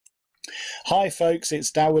Hi folks,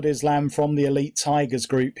 it's Dawud Islam from the Elite Tigers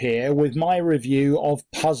Group here with my review of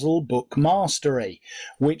Puzzle Book Mastery,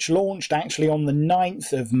 which launched actually on the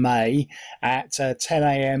 9th of May at 10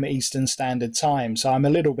 AM Eastern Standard Time. So I'm a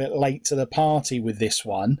little bit late to the party with this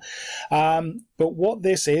one. But what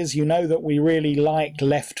this is, you know that we really like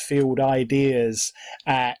left field ideas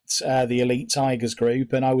at the Elite Tigers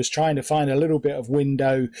Group, and I was trying to find a little bit of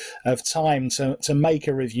window of time to make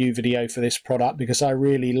a review video for this product because I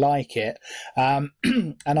really like it. And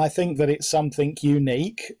I think that it's something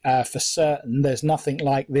unique for certain. There's nothing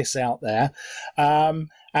like this out there. And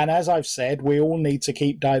as I've said, we all need to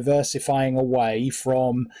keep diversifying away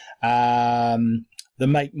from the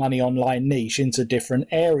make money online niche into different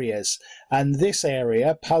areas, and this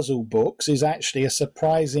area, puzzle books, is actually a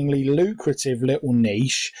surprisingly lucrative little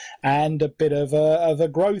niche and a bit of a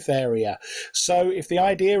growth area. So if the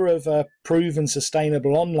idea of a proven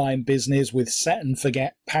sustainable online business with set and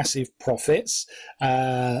forget passive profits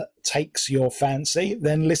takes your fancy,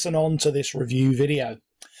 then listen on to this review video.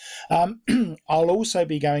 I'll also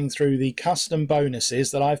be going through the custom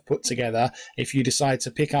bonuses that I've put together if you decide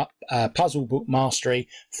to pick up Puzzle Book Mastery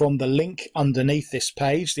from the link underneath this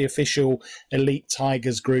page, the official Elite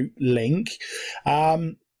Tigers Group link.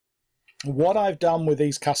 What I've done with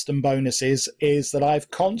these custom bonuses is that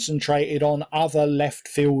I've concentrated on other left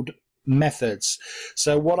field methods.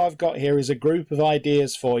 So what I've got here is a group of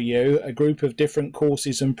ideas for you, a group of different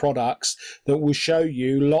courses and products that will show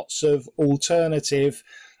you lots of alternative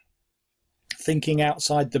thinking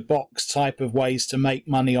outside the box type of ways to make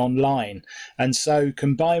money online. And so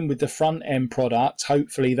combined with the front end product,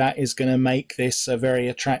 hopefully that is going to make this a very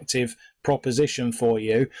attractive proposition for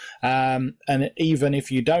you. And even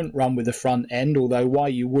if you don't run with the front end, although why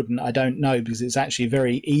you wouldn't I don't know, because it's actually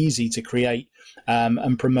very easy to create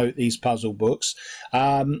and promote these puzzle books,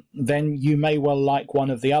 then you may well like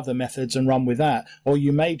one of the other methods and run with that. Or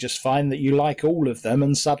you may just find that you like all of them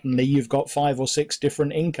and suddenly you've got 5 or 6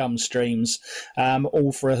 different income streams,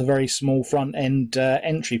 all for a very small front end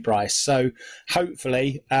entry price. So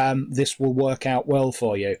hopefully this will work out well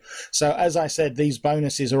for you. So as I said, these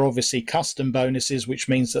bonuses are obviously custom bonuses, which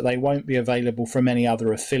means that they won't be available from any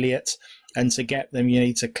other affiliate. And to get them, you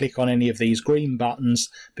need to click on any of these green buttons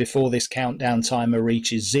before this countdown timer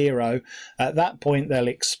reaches 0. At that point, they'll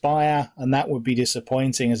expire, and that would be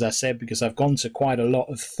disappointing, as I said, because I've gone to quite a lot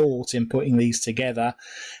of thought in putting these together.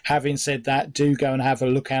 Having said that, do go and have a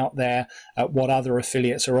look out there at what other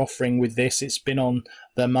affiliates are offering with this. It's been on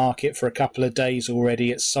the market for a couple of days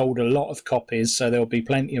already. It's sold a lot of copies, so there'll be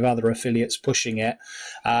plenty of other affiliates pushing it.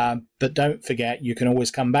 But don't forget, you can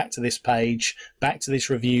always come back to this page, back to this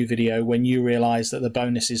review video, when you realize that the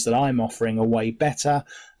bonuses that I'm offering are way better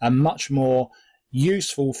and much more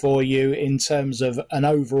useful for you in terms of an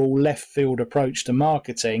overall left field approach to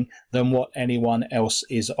marketing than what anyone else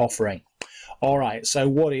is offering. Alright, so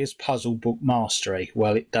what is Puzzle Book Mastery?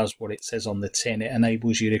 Well, it does what it says on the tin. It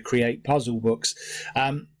enables you to create puzzle books.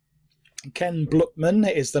 Ken Bluckman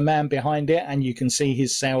is the man behind it, and you can see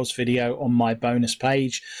his sales video on my bonus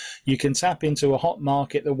page. You can tap into a hot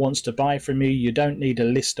market that wants to buy from you. You don't need a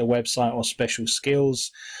list, a website, or special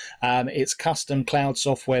skills. It's custom cloud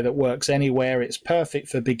software that works anywhere. It's perfect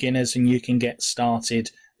for beginners, and you can get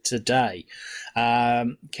started today.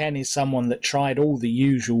 Ken is someone that tried all the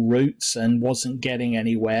usual routes and wasn't getting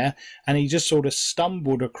anywhere, and he just sort of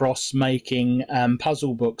stumbled across making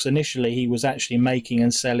puzzle books. Initially he was actually making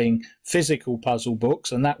and selling physical puzzle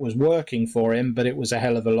books, and that was working for him, but it was a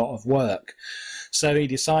hell of a lot of work. So he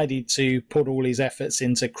decided to put all his efforts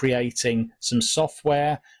into creating some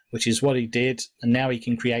software, which is what he did, and now he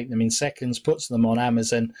can create them in seconds, puts them on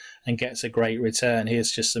Amazon and gets a great return.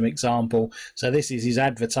 Here's just some example. So this is his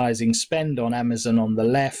advertising spend on Amazon on the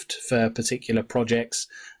left for particular projects,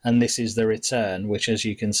 and this is the return, which as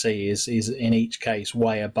you can see is in each case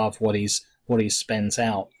way above what he's spent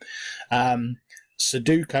out.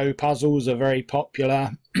 Sudoku puzzles are very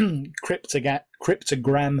popular.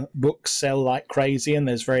 Cryptogram books sell like crazy, and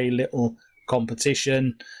there's very little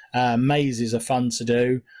competition. Mazes are fun to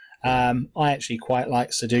do. I actually quite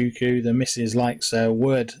like Sudoku. The missus likes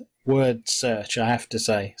word search, I have to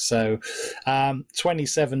say. So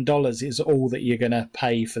 $27 is all that you're going to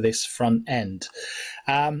pay for this front end.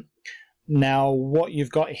 Now what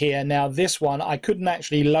you've got here, now this one I couldn't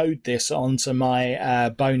actually load this onto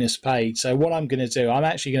my bonus page, so what I'm going to do, I'm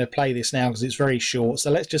actually going to play this now because it's very short.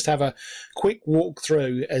 So let's just have a quick walk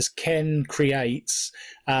through as Ken creates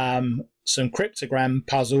some cryptogram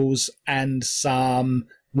puzzles and some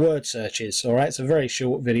word searches. All right, it's a very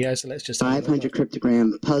short video, so let's just 500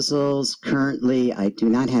 cryptogram puzzles. Currently I do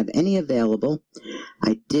not have any available.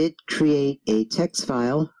 I did create a text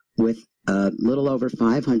file with a little over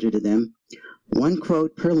 500 of them. One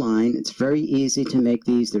quote per line. It's very easy to make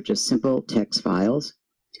these. They're just simple text files.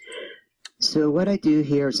 So what I do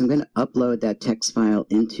here is I'm going to upload that text file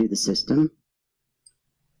into the system.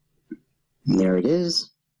 And there it is.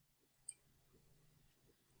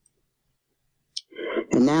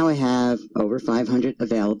 And now I have over 500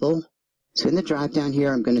 available. So in the drop down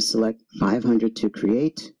here, I'm going to select 500 to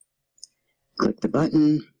create. Click the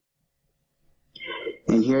button.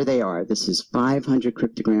 And here they are. This is 500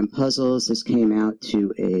 cryptogram puzzles. This came out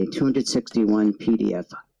to a 261 PDF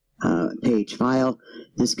page file.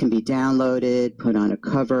 This can be downloaded, put on a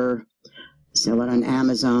cover, sell it on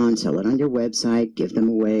Amazon, sell it on your website, give them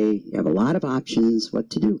away. You have a lot of options what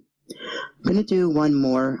to do. I'm going to do one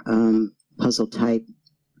more puzzle type.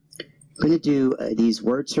 I'm going to do these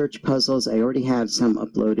word search puzzles. I already have some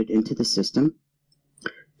uploaded into the system.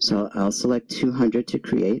 So I'll select 200 to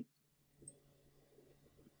create.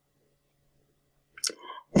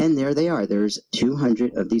 And there they are. There's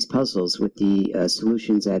 200 of these puzzles with the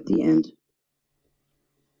solutions at the end.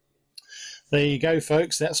 There you go,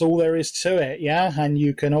 folks. That's all there is to it, yeah. And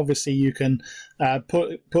you can obviously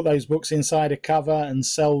put those books inside a cover and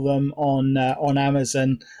sell them on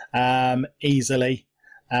Amazon easily.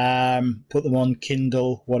 Put them on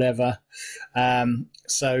Kindle, whatever.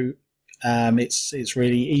 It's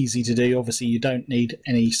really easy to do. Obviously, you don't need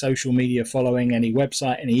any social media following, any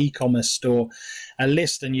website, any e-commerce store, a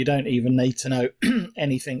list, and you don't even need to know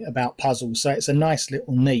anything about puzzles. So it's a nice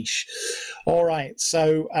little niche. All right,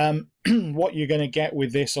 so what you're going to get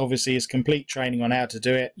with this, obviously, is complete training on how to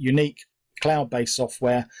do it, unique cloud-based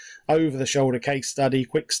software, over-the-shoulder case study,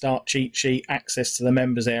 quick start cheat sheet, access to the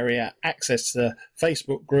members area, access to the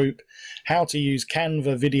Facebook group, how to use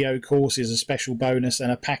Canva video courses, a special bonus,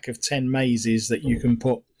 and a pack of 10 mazes that you can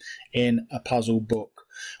put in a puzzle book.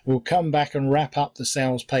 We'll come back and wrap up the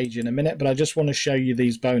sales page in a minute, but I just want to show you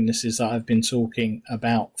these bonuses that I've been talking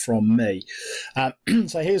about from me.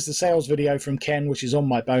 So here's the sales video from Ken, which is on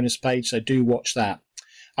my bonus page, so do watch that.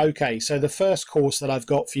 Okay, so the first course that I've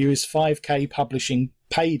got for you is 5K Publishing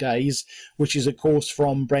Paydays, which is a course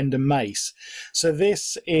from Brendan Mace. So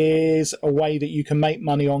this is a way that you can make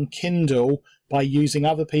money on Kindle by using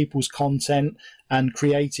other people's content and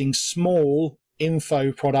creating small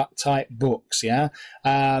info product type books. Yeah,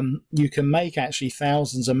 you can make actually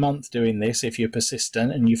thousands a month doing this if you're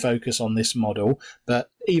persistent and you focus on this model, but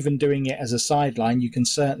even doing it as a sideline, you can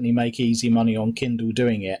certainly make easy money on Kindle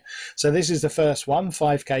doing it. So this is the first one,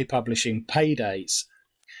 5K Publishing Paydays.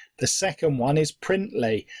 The second one is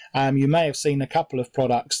Printly. You may have seen a couple of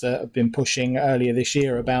products that have been pushing earlier this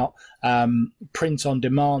year about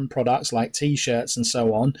print-on-demand products like T-shirts and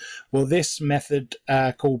so on. Well, this method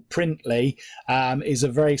called Printly is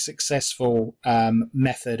a very successful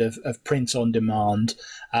method of print-on-demand.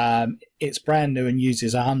 It's brand new and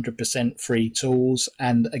uses 100% free tools.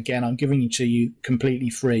 And again, I'm giving it to you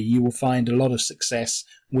completely free. You will find a lot of success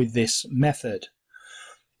with this method.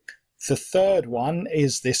 The third one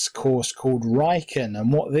is this course called Riken,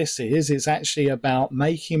 and what this is, it's actually about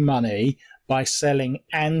making money by selling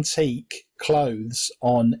antique clothes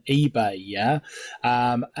on eBay. Yeah,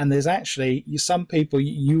 and there's actually some people,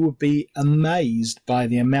 you would be amazed by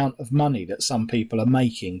the amount of money that some people are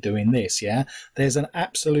making doing this. Yeah, there's an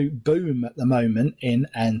absolute boom at the moment in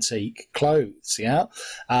antique clothes. Yeah,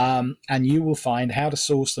 and you will find how to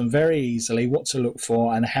source them very easily, what to look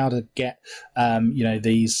for, and how to get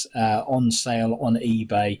these on sale on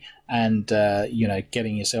eBay, and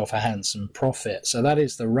getting yourself a handsome profit. So that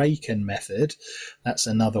is the Riken method. That's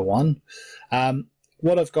another one.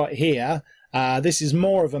 What I've got here, this is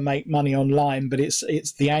more of a make money online, but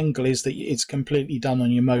it's the angle is that it's completely done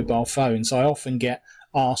on your mobile phone. So I often get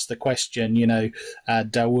asked the question,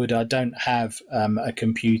 Dawood, I don't have a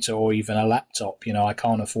computer or even a laptop. I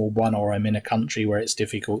can't afford one, or I'm in a country where it's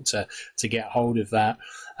difficult to get hold of that.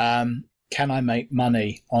 Can I make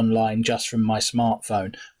money online just from my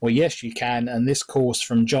smartphone? Well, yes, you can. And this course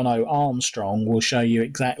from John O. Armstrong will show you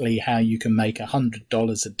exactly how you can make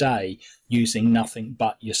 $100 a day using nothing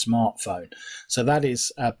but your smartphone. So that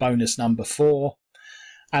is bonus number 4.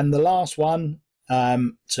 And the last one,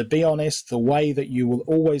 to be honest, the way that you will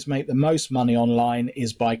always make the most money online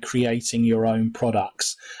is by creating your own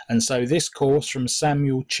products. And so this course from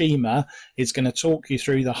Samuel Chima is going to talk you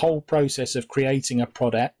through the whole process of creating a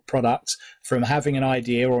product from having an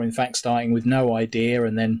idea, or in fact starting with no idea,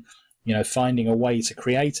 and then finding a way to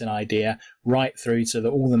create an idea, right through to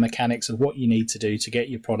all the mechanics of what you need to do to get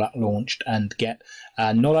your product launched and get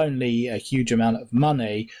not only a huge amount of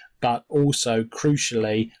money, but also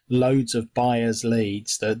crucially loads of buyers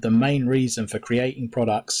leads. The main reason for creating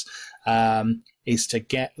products is to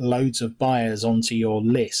get loads of buyers onto your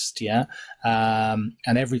list, yeah. And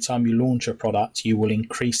every time you launch a product, you will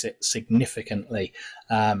increase it significantly.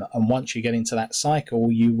 And once you get into that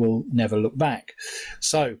cycle, you will never look back.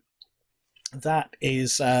 So that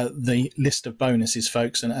is the list of bonuses,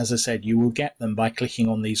 folks. And as I said, you will get them by clicking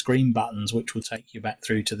on these green buttons, which will take you back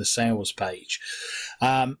through to the sales page.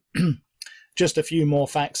 Just a few more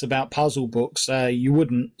facts about puzzle books. You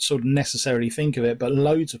wouldn't sort of necessarily think of it, but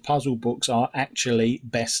loads of puzzle books are actually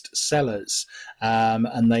best sellers,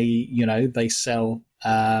 and they sell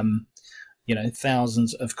thousands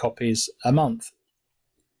of copies a month.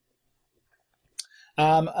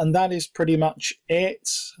 And that is pretty much it.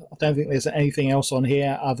 I don't think there's anything else on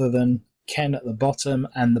here other than Ken at the bottom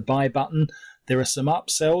and the buy button. There are some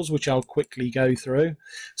upsells which I'll quickly go through.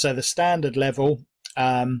 So the standard level,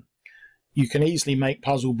 you can easily make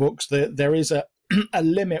puzzle books. There is a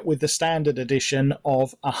limit with the standard edition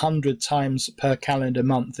of 100 times per calendar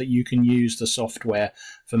month that you can use the software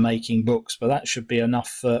for making books, but that should be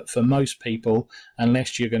enough for most people,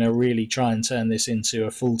 unless you're going to really try and turn this into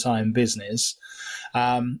a full-time business.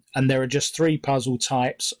 And there are just 3 puzzle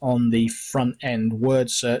types on the front end: word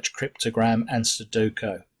search, cryptogram, and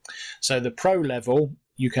Sudoku. So the pro level,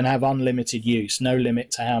 you can have unlimited use, no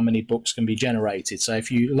limit to how many books can be generated. So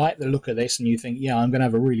if you like the look of this and you think, yeah, I'm going to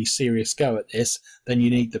have a really serious go at this, then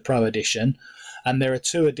you need the Pro Edition. And there are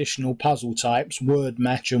 2 additional puzzle types, word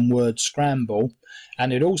match and word scramble.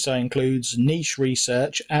 And it also includes niche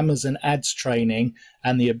research, Amazon ads training,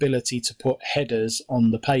 and the ability to put headers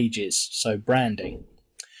on the pages, so branding.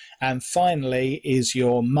 And finally is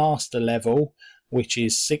your master level, which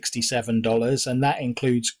is $67, and that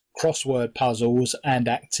includes crossword puzzles and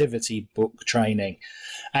activity book training.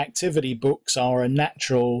 Activity books are a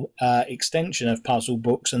natural extension of puzzle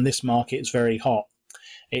books, and this market is very hot.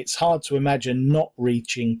 It's hard to imagine not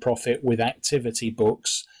reaching profit with activity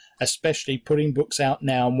books, especially putting books out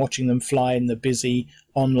now and watching them fly in the busy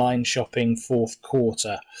online shopping fourth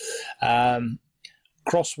quarter.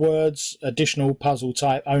 Crosswords, additional puzzle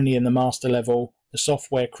type only in the master level. The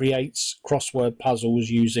software creates crossword puzzles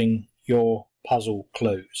using your puzzle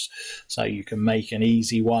clues, so you can make an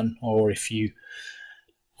easy one, or if you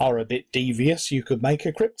are a bit devious, you could make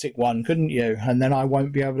a cryptic one, couldn't you? And then I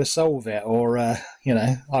won't be able to solve it, or I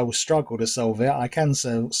will struggle to solve it. I can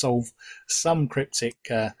solve some cryptic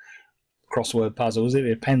crossword puzzles. It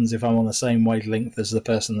depends if I'm on the same wavelength as the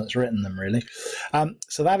person that's written them, really.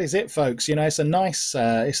 So that is it, folks. It's a nice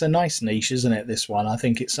niche, isn't it, this one? I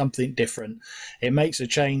think it's something different. It makes a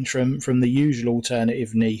change from the usual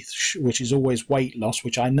alternative niche, which is always weight loss,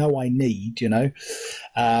 which I know I need, and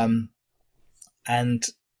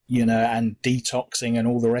detoxing and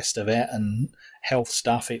all the rest of it, and health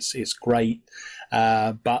stuff. It's great.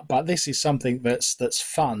 But this is something that's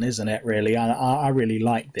fun, isn't it, really? I really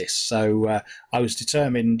like this. So I was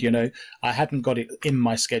determined, I hadn't got it in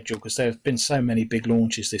my schedule because there have been so many big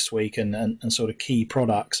launches this week and sort of key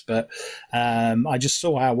products, but I just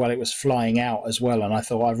saw how well it was flying out as well, and I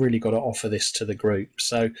thought I've really got to offer this to the group.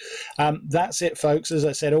 So that's it, folks. As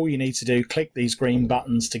I said, all you need to do, click these green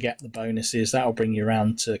buttons to get the bonuses. That'll bring you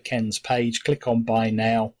around to Ken's page. Click on buy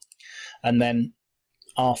now, and then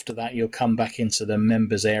after that you'll come back into the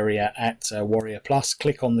members area at Warrior Plus.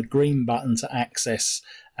 Click on the green button to access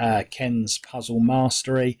Ken's Puzzle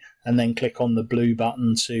Mastery, and then click on the blue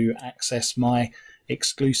button to access my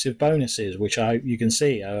exclusive bonuses, which I hope you can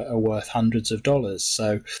see are worth hundreds of dollars.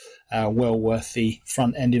 So well worth the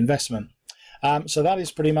front end investment. So that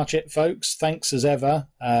is pretty much it, folks. Thanks as ever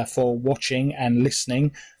for watching and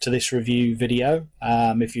listening to this review video.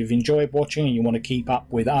 If you've enjoyed watching and you want to keep up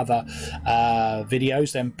with other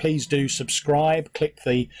videos, then please do subscribe. Click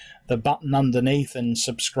the button underneath and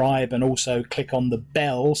subscribe, and also click on the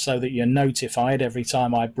bell so that you're notified every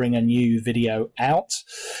time I bring a new video out.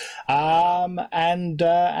 And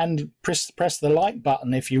press the like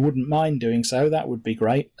button if you wouldn't mind doing so. That would be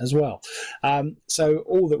great as well. So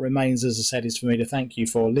all that remains, as I said, is for me to thank you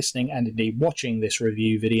for listening and indeed watching this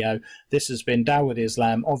review video. This has been Dawud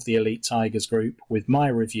Islam of the Elite Tigers Group with my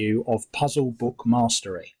review of Puzzle Book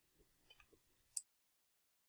Mastery.